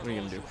 huh? What are you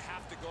going to do?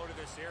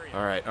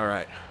 Alright,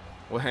 alright.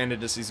 What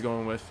handed is he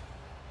going with?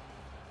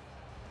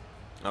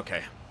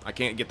 Okay. I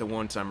can't get the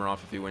one-timer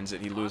off if he wins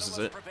it. He loses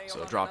it.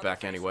 So drop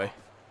back anyway.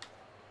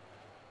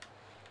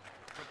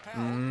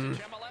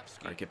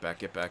 Alright, get back,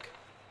 get back.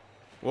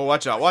 Whoa,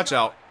 watch out, watch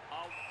out.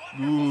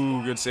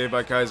 Ooh, good save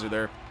by Kaiser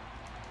there.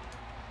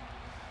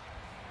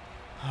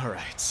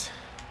 Alright.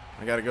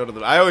 I gotta go to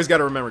the... I always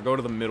gotta remember, go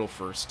to the middle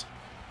first.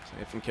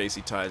 If in case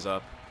he ties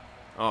up.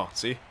 Oh,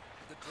 see?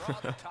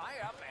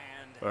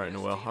 Alright,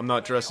 Noel. I'm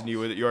not trusting you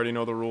with it. You already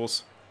know the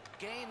rules.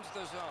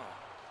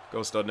 Go,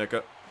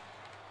 Studnicka.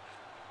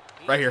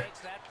 Right here.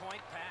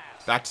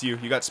 Back to you.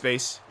 You got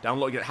space. Down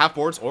low. Get half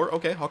boards. Or,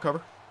 okay, I'll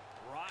cover.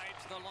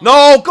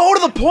 No! Go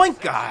to the point,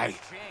 guy!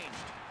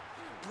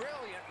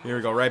 Here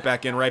we go. Right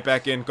back in. Right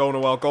back in. Go,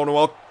 Noel. Go,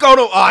 Noel. Go,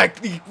 Noel.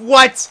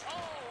 What?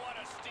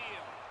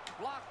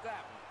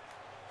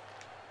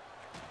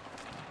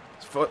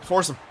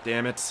 Force him.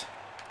 Damn it.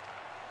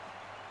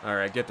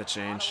 Alright, get the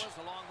change.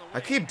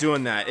 I keep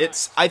doing that.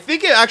 I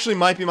think it actually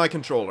might be my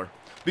controller.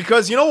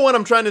 Because, you know when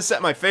I'm trying to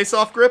set my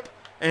face-off grip,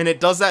 and it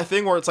does that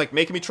thing where it's like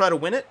making me try to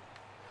win it?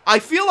 I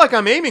feel like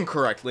I'm aiming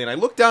correctly, and I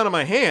look down at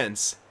my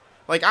hands,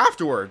 like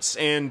afterwards,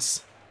 and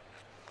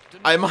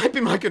it might be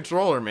my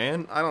controller,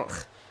 man. I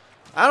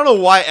don't know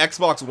why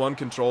Xbox One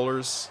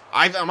controllers...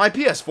 My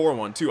PS4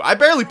 one, too. I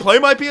barely play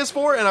my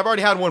PS4, and I've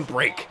already had one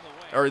break.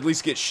 Or at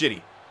least get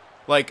shitty.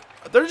 Like,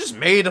 they're just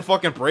made to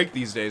fucking break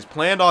these days.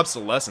 Planned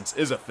obsolescence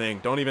is a thing.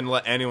 Don't even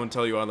let anyone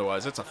tell you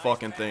otherwise. It's a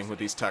fucking thing with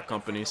these tech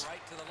companies.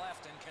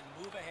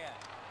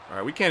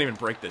 Alright, we can't even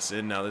break this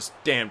in now. This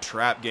damn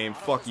trap game.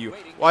 Fuck you.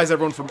 Why is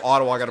everyone from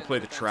Ottawa gotta play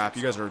the trap?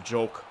 You guys are a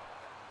joke.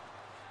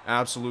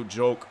 Absolute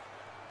joke.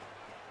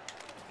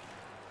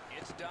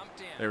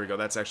 There we go.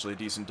 That's actually a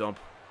decent dump.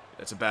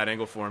 That's a bad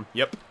angle for him.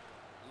 Yep.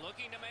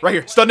 Right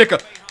here.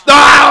 Studnicka.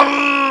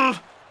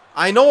 Ah!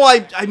 I know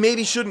I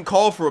maybe shouldn't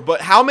call for it, but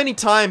how many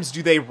times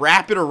do they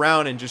wrap it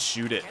around and just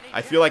shoot it?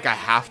 I feel like I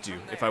have to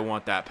if I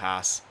want that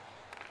pass.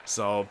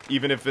 So,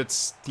 even if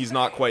he's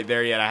not quite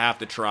there yet, I have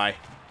to try.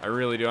 I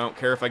really do. I don't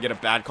care if I get a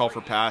bad call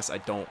for pass. I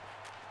don't.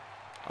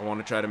 I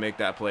want to try to make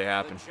that play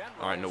happen.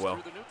 Alright,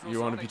 Noel.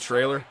 You want to be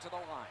trailer?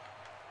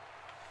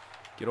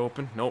 Get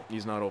open? Nope,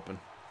 he's not open.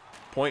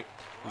 Point.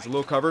 He's a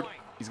little covered.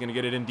 He's going to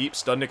get it in deep.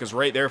 Studnicka's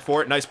right there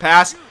for it. Nice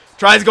pass.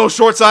 Tries to go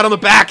short side on the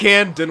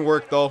backhand. Didn't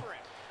work, though.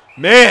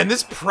 Man,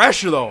 this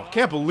pressure, though.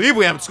 Can't believe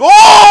we haven't scored.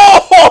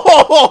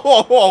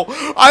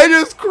 Oh! I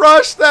just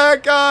crushed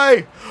that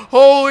guy.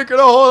 Holy cow.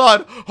 Hold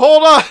on.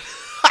 Hold on.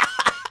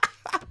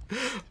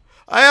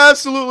 I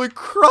absolutely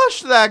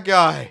crushed that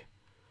guy.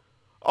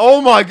 Oh,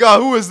 my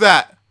God. Who is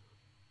that?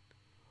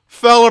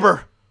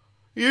 Felliber.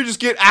 You just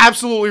get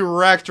absolutely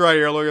wrecked right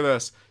here. Look at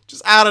this.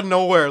 Just out of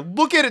nowhere.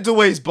 Look at it the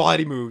way his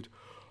body moved.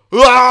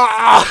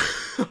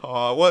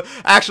 Oh, what?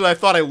 Actually, I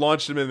thought I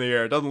launched him in the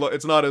air. It doesn't look.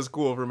 It's not as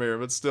cool from here,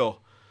 but still.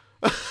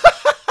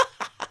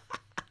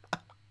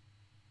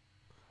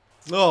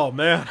 Oh,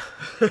 man.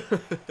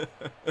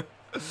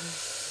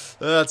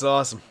 That's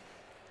awesome.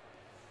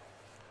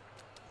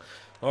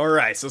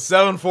 Alright, so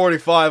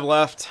 7:45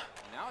 left.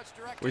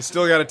 We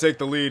still got to take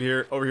the lead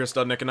here. Over here,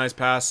 Studnicka. Nice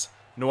pass.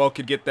 Noel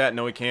could get that.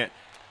 No, he can't.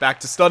 Back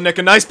to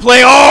Studnicka. Nice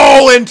play.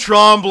 Oh, and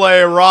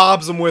Tremblay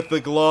robs him with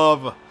the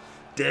glove.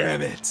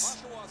 Damn it.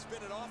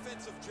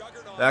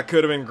 That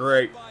could have been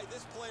great.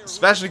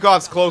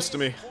 Svechnikov's close to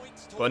me.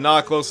 But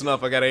not close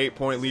enough. I got an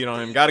 8-point lead on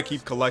him. Got to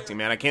keep collecting,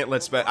 man. I can't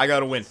let I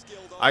got to win.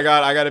 I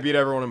got to beat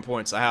everyone in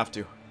points. I have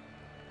to.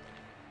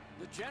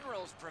 The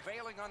Generals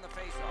prevailing on the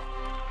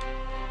faceoff.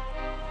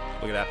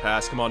 Look at that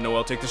pass. Come on,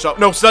 Noel, take the shot.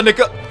 No,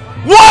 Studnicka.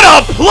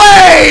 What a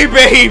play,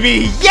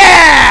 baby!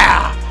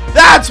 Yeah!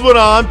 That's what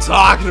I'm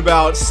talking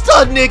about.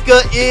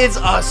 Studnicka is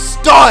a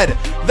stud.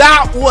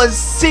 That was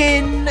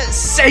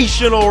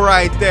sensational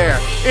right there.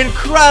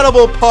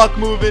 Incredible puck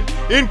movement,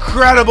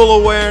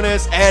 incredible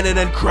awareness, and an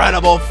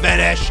incredible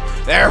finish.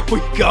 There we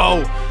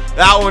go.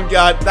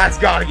 That's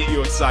gotta get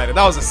you excited.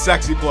 That was a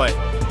sexy play.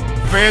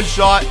 Fan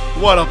shot,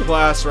 what a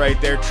pass right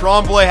there.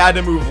 Tremblay had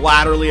to move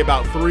laterally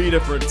about 3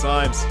 different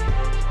times.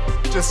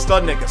 Just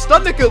Studnicka.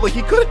 Studnicka, like,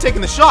 he could have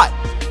taken the shot.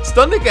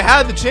 Studnicka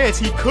had the chance.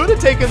 He could have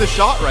taken the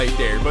shot right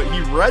there, but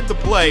he read the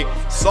play,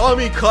 saw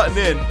me cutting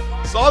in,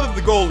 saw that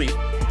the goalie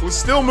was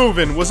still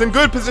moving, was in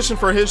good position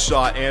for his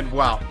shot, and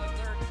wow.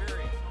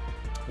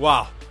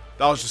 Wow.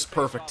 That was just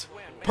perfect.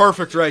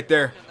 Perfect right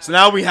there. So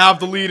now we have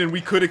the lead, and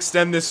we could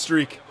extend this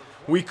streak.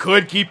 We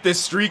could keep this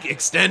streak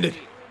extended.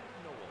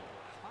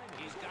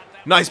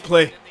 Nice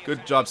play.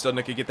 Good job,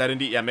 Studnicka. Get that in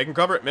deep. Yeah, make him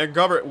cover it. Make him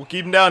cover it. We'll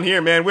keep him down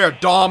here, man. We are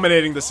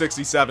dominating the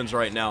 67s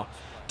right now.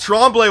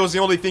 Tremblay was the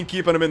only thing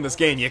keeping him in this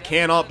game. You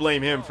cannot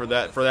blame him for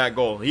that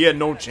goal. He had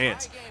no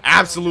chance.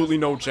 Absolutely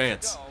no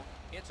chance.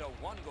 It's a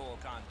one-goal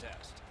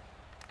contest.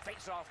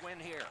 Face-off win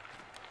here.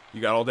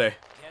 You got all day.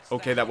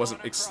 Okay, that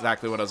wasn't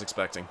exactly what I was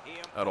expecting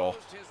at all.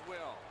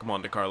 Come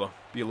on, DeCarlo.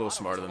 Be a little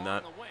smarter than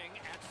that.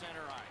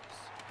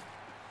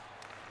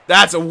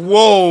 That's a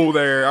whoa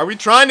there. Are we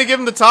trying to give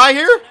him the tie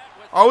here?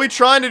 Are we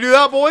trying to do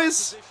that,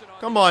 boys?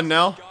 Come on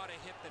now.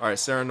 All right,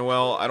 Sarah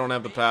Noel. I don't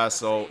have the pass,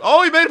 so...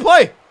 Oh, he made a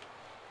play.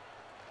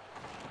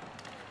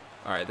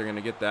 All right, they're going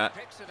to get that.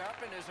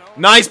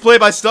 Nice play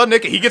by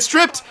Studnicka. He gets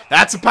tripped.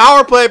 That's a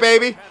power play,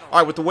 baby. All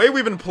right, with the way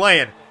we've been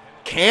playing,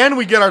 can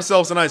we get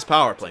ourselves a nice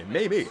power play?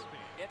 Maybe.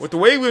 With the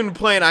way we've been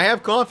playing, I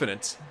have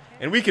confidence.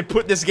 And we could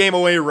put this game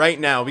away right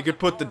now. We could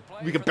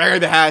bury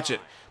the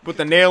hatchet. Put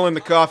the nail in the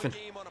coffin.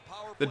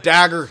 The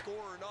dagger.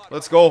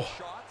 Let's go.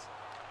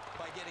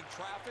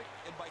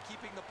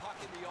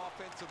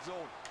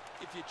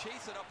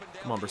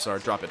 Come on,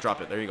 Broussard. Drop it. Drop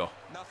it. There you go.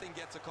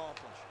 All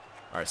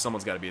right,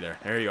 someone's got to be there.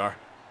 There you are.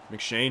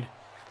 McShane.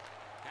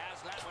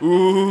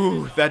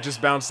 Ooh, that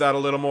just bounced out a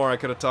little more. I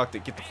could have tucked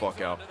it. Get the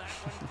fuck out.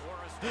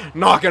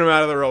 Knocking him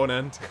out of their own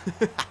end.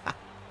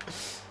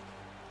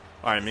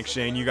 All right,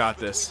 McShane, you got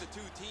this.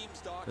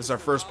 This is our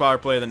first power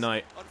play of the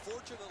night.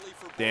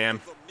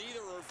 Damn.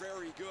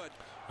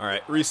 All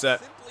right,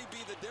 reset.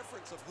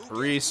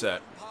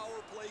 Reset.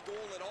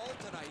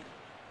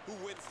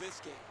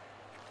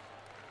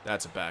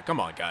 That's a bad. Come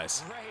on,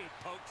 guys.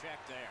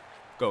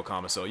 Go,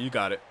 Comiso. You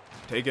got it.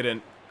 Take it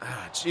in.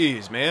 Ah,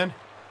 jeez, man.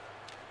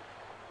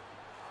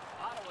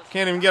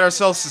 Can't even get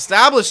ourselves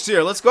established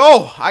here. Let's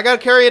go. I got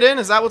to carry it in.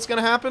 Is that what's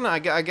going to happen? I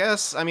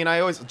guess. I mean,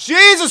 I always...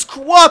 Jesus,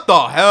 what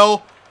the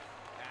hell?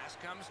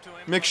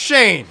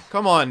 McShane.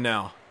 Come on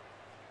now.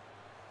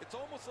 It's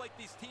almost like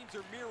these teams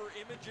are mirror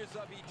images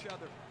of each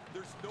other.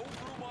 There's no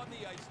room on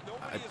the ice.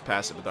 I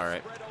passed it, but all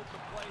right.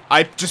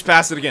 I just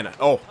passed it again.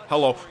 Oh,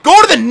 hello.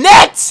 Go to the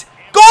net!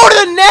 Go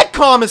to the net,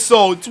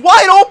 Comiso! It's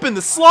wide open.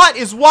 The slot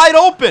is wide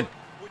open.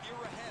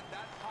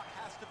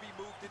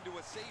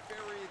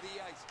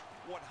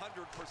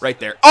 Right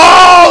there.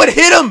 Oh, it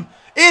hit him!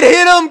 It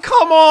hit him!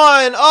 Come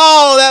on!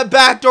 Oh, that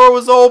back door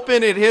was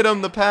open. It hit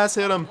him. The pass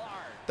hit him.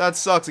 That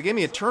sucks. It gave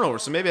me a turnover,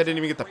 so maybe I didn't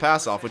even get the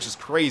pass off, which is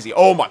crazy.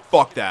 Oh my,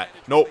 fuck that.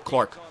 Nope,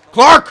 Clark.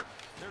 Clark!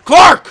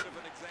 Clark!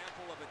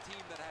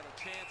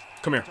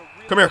 Come here.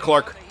 Come here,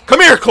 Clark.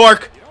 Come here,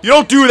 Clark! You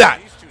don't do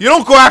that! You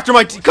don't go after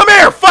my team. Come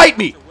here! Fight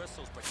me!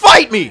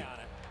 Fight me!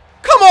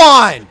 Come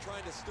on!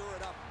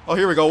 Oh,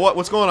 here we go.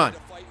 What's going on?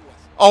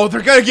 Oh,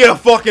 they're gonna get a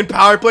fucking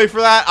power play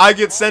for that? I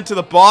get sent to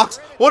the box?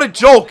 What a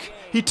joke!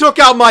 He took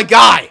out my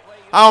guy!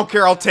 I don't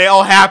care.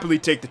 I'll happily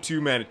take the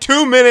 2 minutes.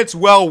 2 minutes,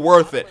 well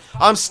worth it.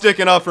 I'm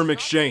sticking up for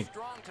McShane.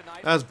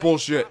 That's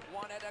bullshit.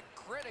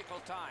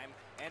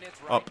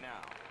 Up.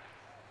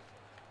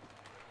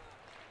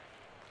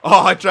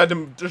 Oh, I tried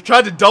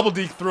to double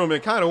deke through him.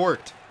 It kind of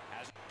worked.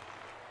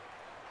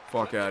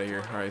 Fuck out of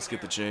here. All right, let's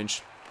get the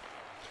change.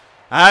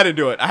 I had to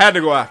do it. I had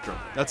to go after him.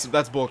 That's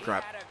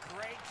bullcrap.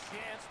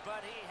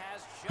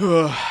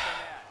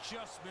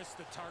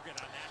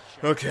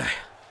 Okay.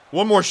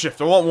 One more shift.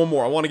 I want one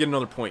more. I want to get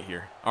another point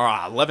here.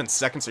 Alright, 11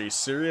 seconds. Are you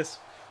serious?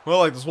 Well,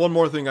 like, there's one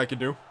more thing I could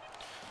do.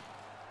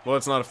 Well,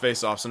 it's not a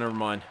face-off, so never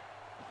mind.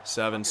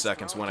 7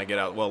 seconds when I get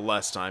out. Well,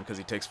 less time, because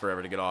he takes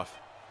forever to get off.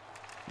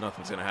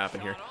 Nothing's going to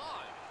happen here.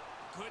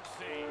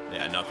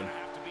 Yeah, nothing.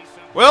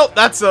 Well,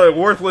 that's a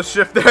worthless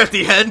shift there at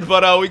the end,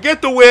 but we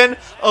get the win.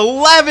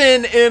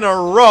 11 in a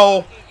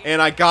row, and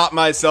I got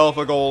myself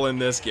a goal in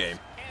this game.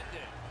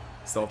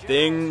 So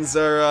things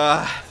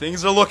are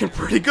looking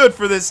pretty good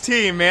for this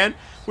team, man.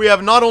 We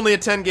have not only a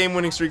 10-game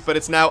winning streak, but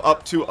it's now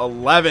up to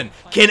 11.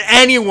 Can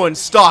anyone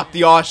stop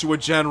the Oshawa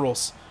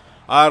Generals?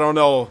 I don't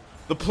know.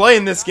 The play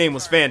in this game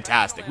was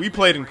fantastic. We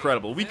played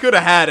incredible. We could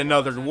have had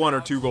another 1 or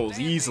 2 goals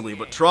easily,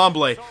 but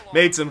Tremblay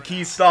made some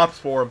key stops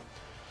for him.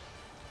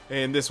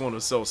 And this one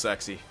was so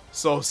sexy.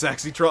 So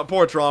sexy.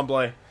 Poor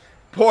Tremblay.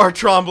 Poor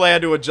Tremblay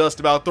had to adjust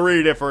about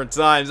 3 different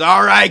times.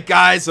 Alright,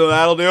 guys, so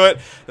that'll do it.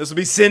 This will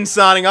be Cyn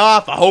signing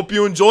off. I hope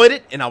you enjoyed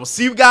it, and I will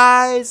see you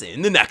guys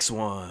in the next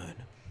one.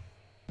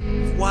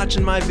 If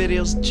watching my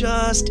videos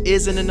just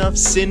isn't enough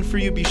Cyn for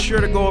you, be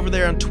sure to go over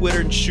there on Twitter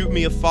and shoot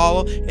me a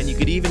follow, and you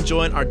could even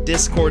join our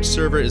Discord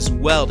server as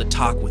well to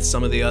talk with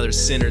some of the other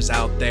Cynners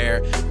out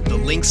there. The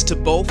links to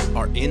both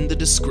are in the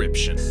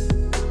description.